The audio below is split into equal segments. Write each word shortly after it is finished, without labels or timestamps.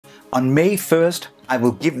On May 1st, I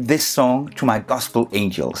will give this song to my gospel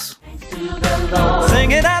angels.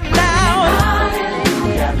 Sing it out now.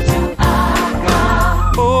 Hallelujah to our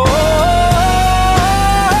God. Oh,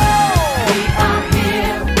 we are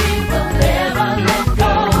here, we will never let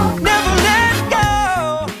go. Never let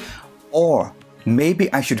go. Or maybe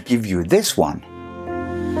I should give you this one.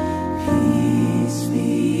 Peace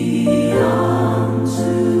be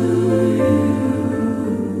unto you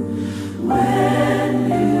when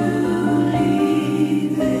you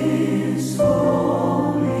leave this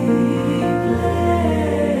holy place.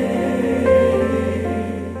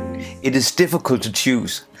 It is difficult to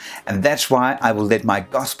choose, and that's why I will let my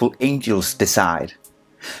gospel angels decide.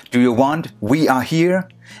 Do you want We Are Here?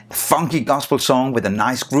 A funky gospel song with a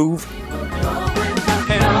nice groove?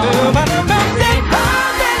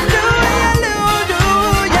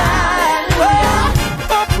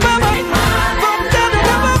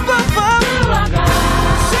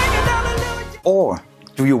 Or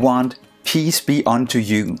do you want Peace Be Unto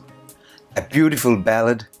You? A beautiful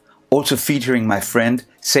ballad, also featuring my friend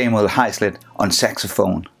Samuel Heislett on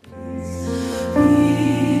saxophone.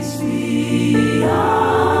 Peace be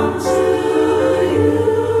unto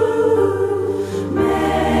you.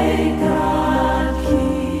 May God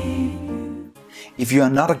keep you. If you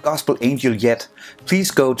are not a gospel angel yet,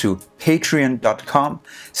 please go to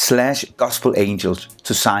patreon.com/gospelangels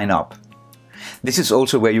to sign up. This is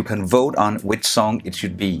also where you can vote on which song it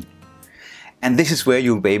should be. And this is where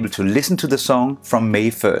you'll be able to listen to the song from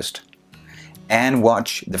May 1st and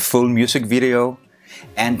watch the full music video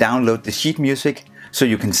and download the sheet music so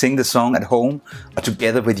you can sing the song at home or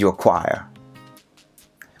together with your choir.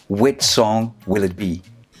 Which song will it be?